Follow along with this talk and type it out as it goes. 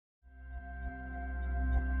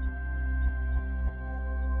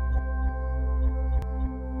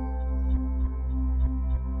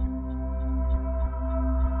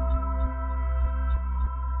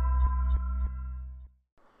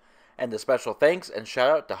And a special thanks and shout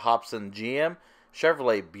out to Hobson GM,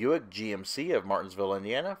 Chevrolet Buick GMC of Martinsville,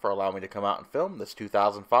 Indiana, for allowing me to come out and film this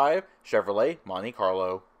 2005 Chevrolet Monte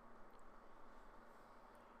Carlo.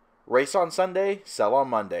 Race on Sunday, sell on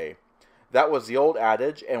Monday. That was the old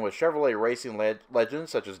adage, and with Chevrolet racing legends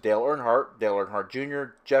such as Dale Earnhardt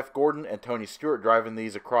Jr., Jeff Gordon, and Tony Stewart driving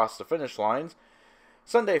these across the finish lines,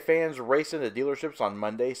 Sunday fans race into dealerships on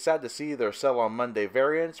Monday, sad to see their sell on Monday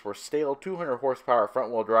variants were stale 200 horsepower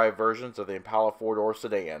front-wheel drive versions of the Impala four-door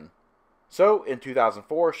sedan. So, in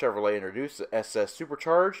 2004, Chevrolet introduced the SS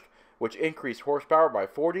Supercharged, which increased horsepower by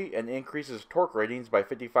 40 and increases torque ratings by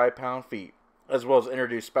 55 pound-feet, as well as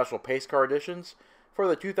introduced special pace car editions for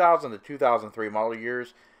the 2000 to 2003 model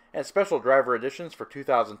years and special driver editions for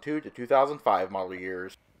 2002 to 2005 model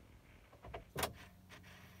years.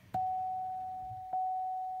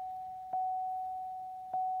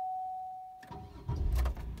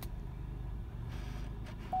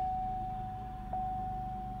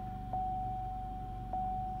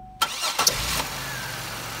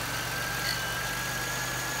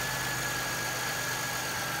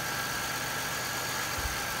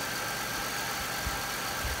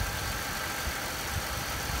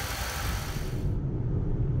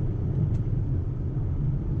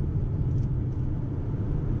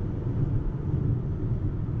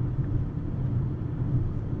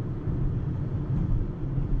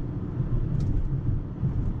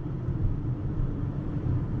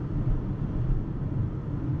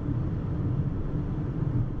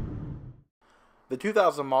 The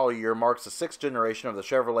 2000 model year marks the 6th generation of the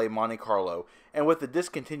Chevrolet Monte Carlo, and with the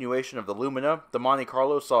discontinuation of the Lumina, the Monte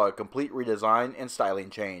Carlo saw a complete redesign and styling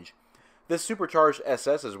change. This supercharged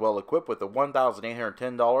SS is well equipped with the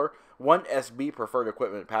 $1,810 1SB Preferred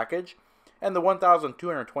Equipment Package and the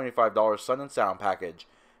 $1,225 Sun and Sound Package.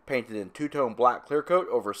 Painted in two-tone black clear coat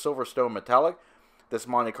over Silverstone metallic, this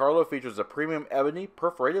Monte Carlo features a premium ebony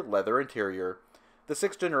perforated leather interior. The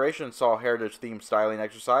 6th generation saw heritage-themed styling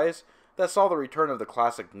exercise that saw the return of the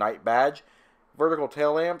classic night badge, vertical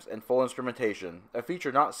tail lamps, and full instrumentation, a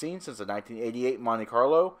feature not seen since the 1988 Monte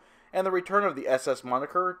Carlo, and the return of the SS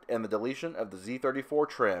moniker and the deletion of the Z34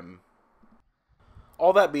 trim.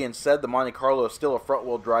 All that being said, the Monte Carlo is still a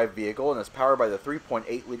front-wheel drive vehicle and is powered by the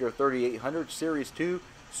 3.8-liter 3800 Series 2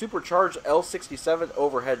 supercharged L67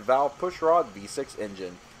 overhead valve pushrod V6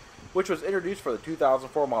 engine, which was introduced for the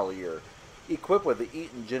 2004 model year. Equipped with the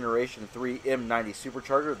Eaton Generation 3 M90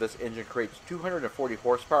 supercharger, this engine creates 240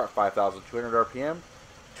 horsepower at 5,200 RPM,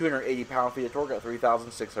 280 pound-feet of torque at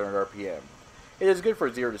 3,600 RPM. It is good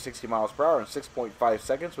for 0 to 60 miles per hour in 6.5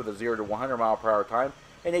 seconds with a 0 to 100 mile per hour time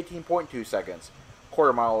in 18.2 seconds.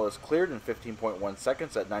 Quarter mile is cleared in 15.1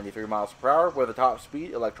 seconds at 93 miles per hour, with a top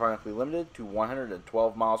speed electronically limited to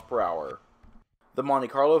 112 miles per hour. The Monte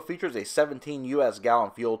Carlo features a 17 US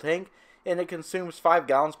gallon fuel tank, and it consumes 5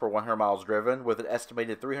 gallons per 100 miles driven with an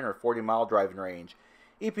estimated 340 mile driving range.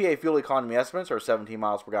 EPA fuel economy estimates are 17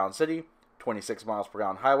 miles per gallon city, 26 miles per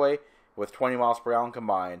gallon highway, with 20 miles per gallon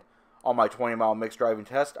combined. On my 20-mile mixed driving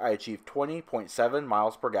test, I achieved 20.7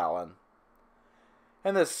 miles per gallon.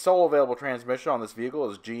 And the sole available transmission on this vehicle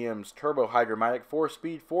is GM's Turbo Hydromatic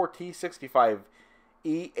 4-speed 4T65E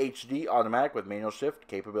HD automatic with manual shift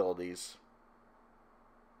capabilities.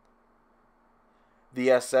 The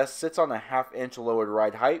SS sits on a half-inch lowered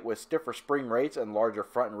ride height with stiffer spring rates and larger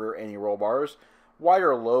front and rear anti-roll bars,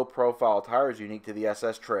 wider low-profile tires unique to the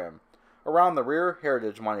SS trim. Around the rear,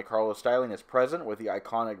 Heritage Monte Carlo styling is present with the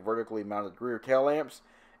iconic vertically mounted rear tail lamps,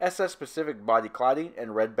 SS-specific body cladding,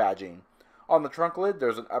 and red badging. On the trunk lid,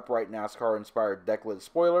 there's an upright NASCAR-inspired deck lid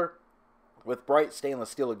spoiler with bright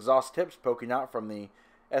stainless steel exhaust tips poking out from the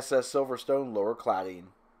SS Silverstone lower cladding.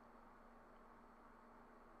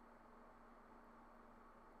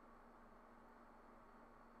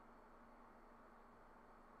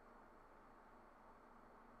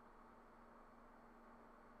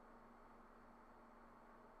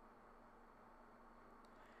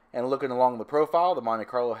 And looking along the profile, the Monte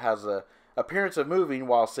Carlo has an appearance of moving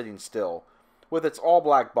while sitting still. With its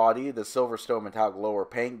all-black body, the Silverstone metallic lower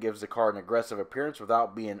paint gives the car an aggressive appearance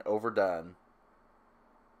without being overdone.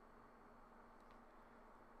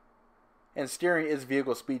 And steering is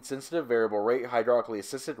vehicle speed sensitive, variable rate, hydraulically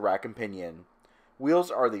assisted rack and pinion.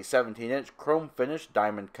 Wheels are the 17-inch chrome finished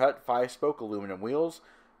diamond cut 5-spoke aluminum wheels.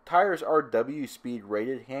 Tires are W speed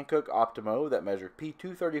rated Hankook Optimo that measure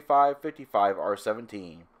P235/55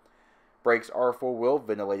 R17. Brakes are 4-wheel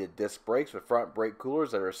ventilated disc brakes with front brake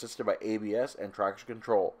coolers that are assisted by ABS and traction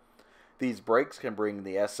control. These brakes can bring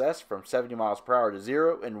the SS from 70 miles per hour to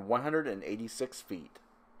 0 in 186 feet.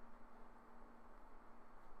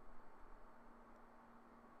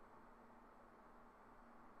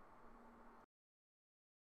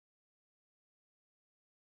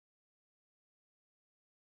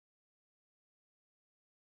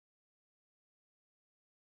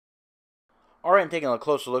 Alright, and taking a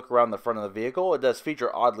closer look around the front of the vehicle, it does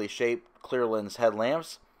feature oddly shaped clear lens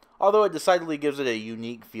headlamps, although it decidedly gives it a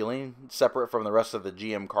unique feeling, separate from the rest of the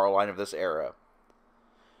GM car line of this era.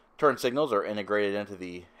 Turn signals are integrated into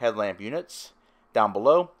the headlamp units. Down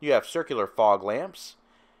below, you have circular fog lamps,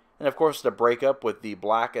 and of course the breakup with the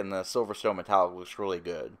black and the Silverstone metallic looks really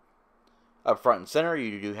good. Up front and center,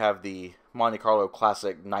 you do have the Monte Carlo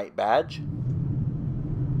Classic Night Badge.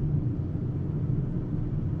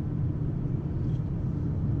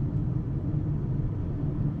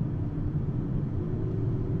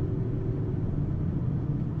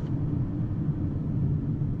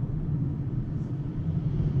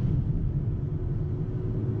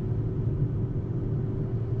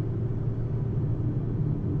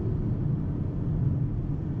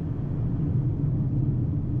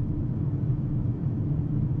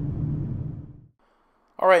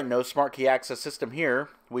 Alright, no smart key access system here.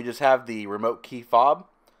 We just have the remote key fob,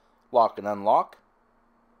 lock and unlock.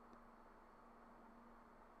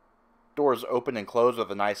 Doors open and close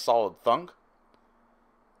with a nice solid thunk.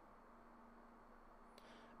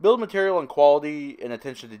 Build material and quality and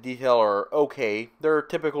attention to detail are okay. They're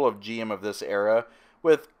typical of GM of this era,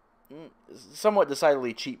 with somewhat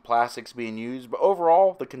decidedly cheap plastics being used, but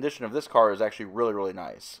overall, the condition of this car is actually really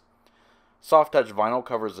nice. Soft touch vinyl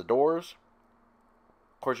covers the doors.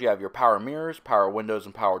 Of course, you have your power mirrors, power windows,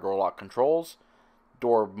 and power door lock controls,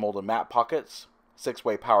 door molded mat pockets,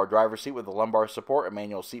 6-way power driver seat with a lumbar support and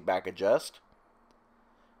manual seat back adjust.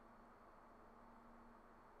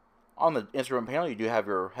 On the instrument panel, you do have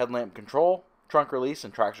your headlamp control, trunk release,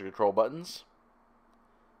 and traction control buttons.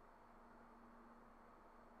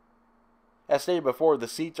 As stated before, the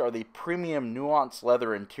seats are the premium nuanced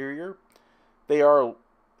leather interior. They are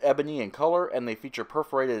ebony in color, and they feature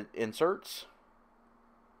perforated inserts.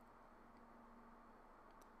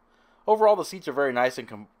 Overall, the seats are very nice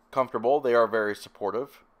and comfortable. They are very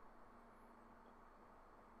supportive.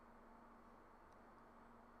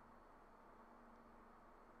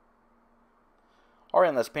 Alright,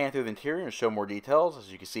 and let's pan through the interior and show more details.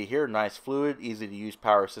 As you can see here, nice fluid, easy to use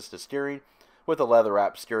power assisted steering with a leather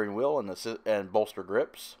wrapped steering wheel and bolster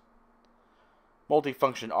grips.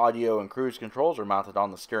 Multifunction audio and cruise controls are mounted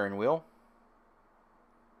on the steering wheel.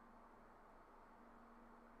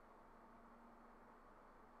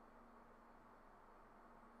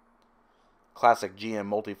 Classic GM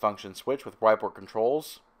multifunction switch with wiper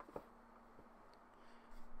controls.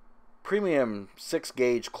 Premium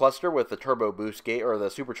 6-gauge cluster with the turbo boost gauge, or the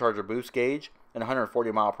supercharger boost gauge, and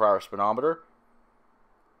 140 mph speedometer.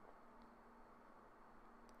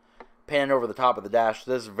 Panning over the top of the dash,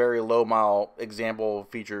 this very low mile example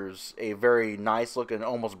features a very nice looking,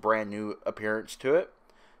 almost brand new appearance to it.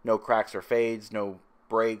 No cracks or fades, no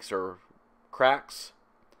breaks or cracks.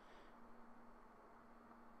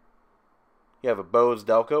 You have a Bose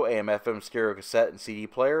Delco AM/FM stereo cassette and CD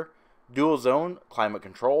player, dual zone climate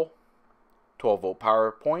control, 12-volt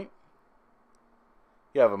power point.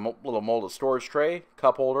 You have a little molded storage tray,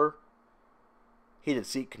 cup holder, heated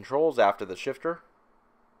seat controls after the shifter.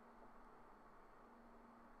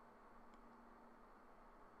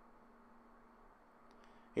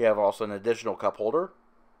 You have also an additional cup holder.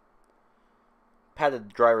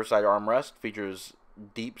 Padded driver's side armrest features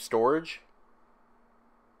deep storage.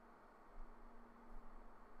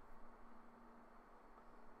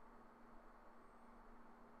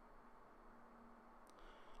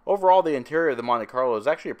 Overall, the interior of the Monte Carlo is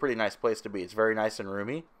actually a pretty nice place to be. It's very nice and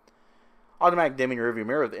roomy. Automatic dimming rearview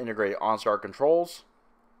mirror with integrated OnStar controls.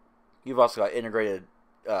 You've also got integrated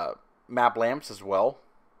map lamps as well.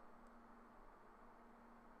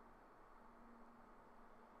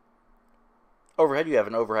 Overhead, you have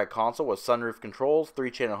an overhead console with sunroof controls,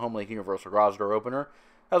 3-channel HomeLink universal garage door opener,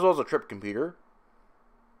 as well as a trip computer.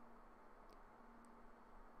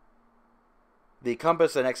 The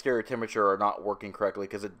compass and exterior temperature are not working correctly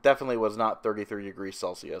because it definitely was not 33 degrees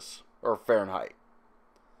Celsius, or Fahrenheit.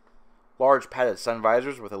 Large padded sun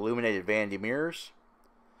visors with illuminated vanity mirrors.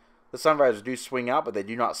 The sun visors do swing out, but they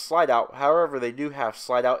do not slide out. However, they do have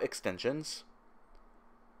slide out extensions.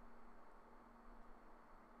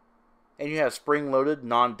 And you have spring-loaded,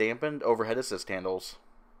 non-dampened overhead assist handles.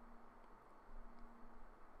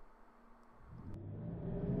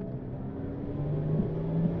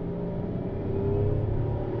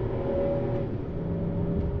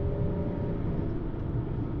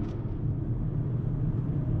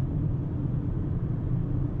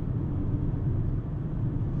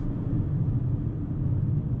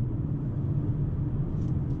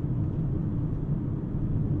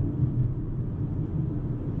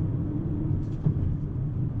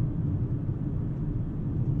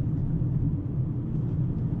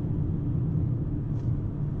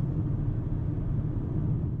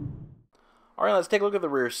 Alright, let's take a look at the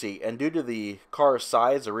rear seat, and due to the car's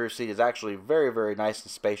size, the rear seat is actually very, very nice and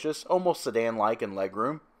spacious, almost sedan-like in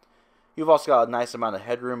legroom. You've also got a nice amount of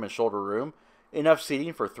headroom and shoulder room, enough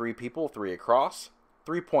seating for 3 people, 3 across,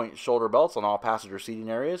 3-point shoulder belts on all passenger seating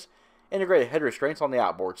areas, integrated head restraints on the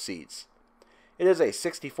outboard seats. It is a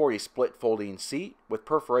 60-40 split folding seat with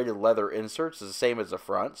perforated leather inserts, the same as the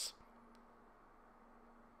fronts.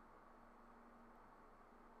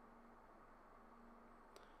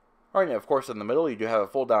 Alright, now of course in the middle you do have a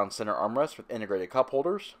fold down center armrest with integrated cup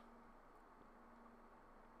holders.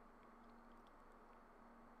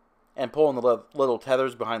 And pulling the little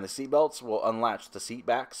tethers behind the seat belts will unlatch the seat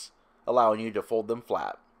backs, allowing you to fold them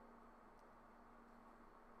flat.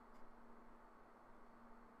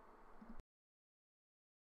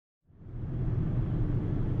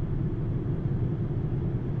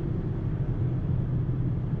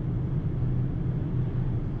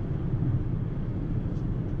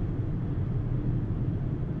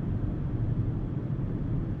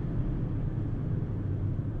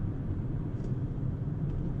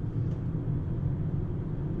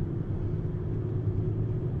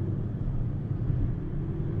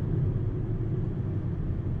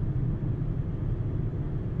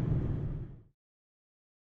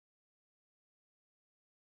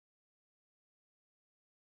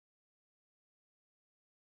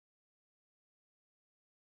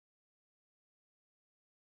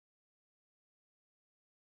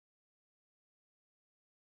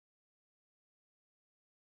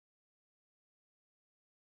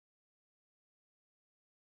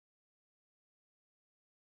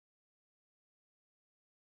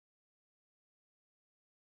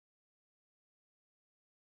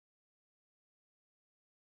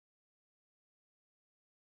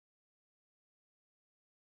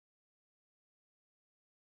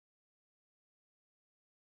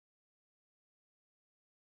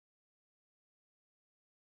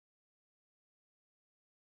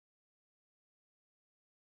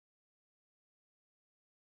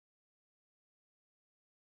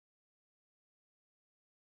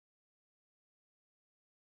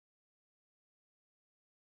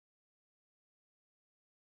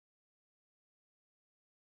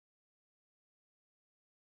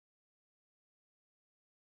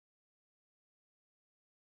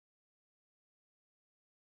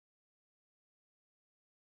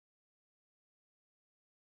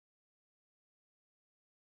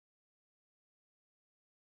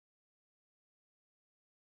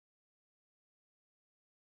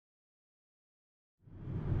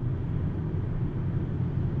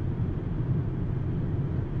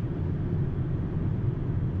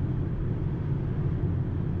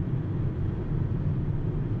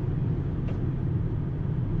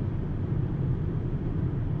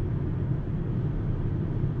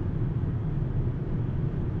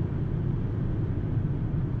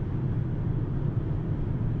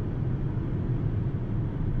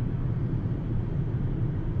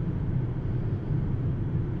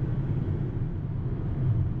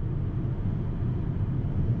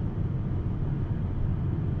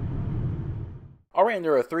 Alright, and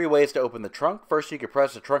there are 3 ways to open the trunk. First, you can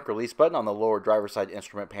press the trunk release button on the lower driver's side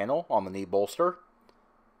instrument panel on the knee bolster.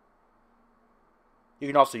 You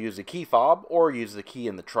can also use the key fob or use the key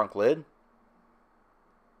in the trunk lid.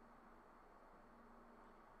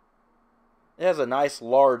 It has a nice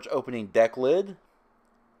large opening deck lid,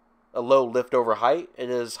 a low lift over height.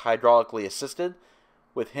 It is hydraulically assisted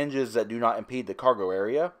with hinges that do not impede the cargo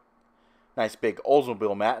area. Nice big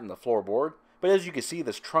Oldsmobile mat in the floorboard. But as you can see,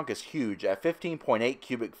 this trunk is huge. At 15.8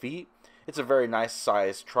 cubic feet, it's a very nice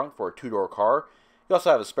sized trunk for a 2-door car. You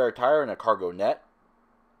also have a spare tire and a cargo net.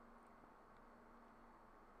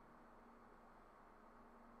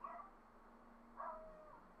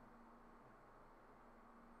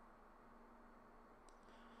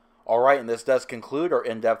 Alright, and this does conclude our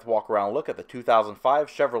in-depth walk-around look at the 2005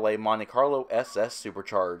 Chevrolet Monte Carlo SS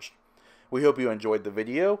Supercharged. We hope you enjoyed the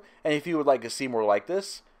video, and if you would like to see more like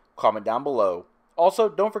this, comment down below. Also,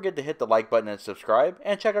 don't forget to hit the like button and subscribe,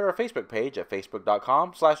 and check out our Facebook page at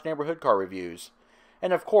facebook.com/neighborhoodcarreviews.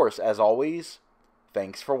 And of course, as always,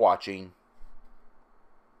 thanks for watching.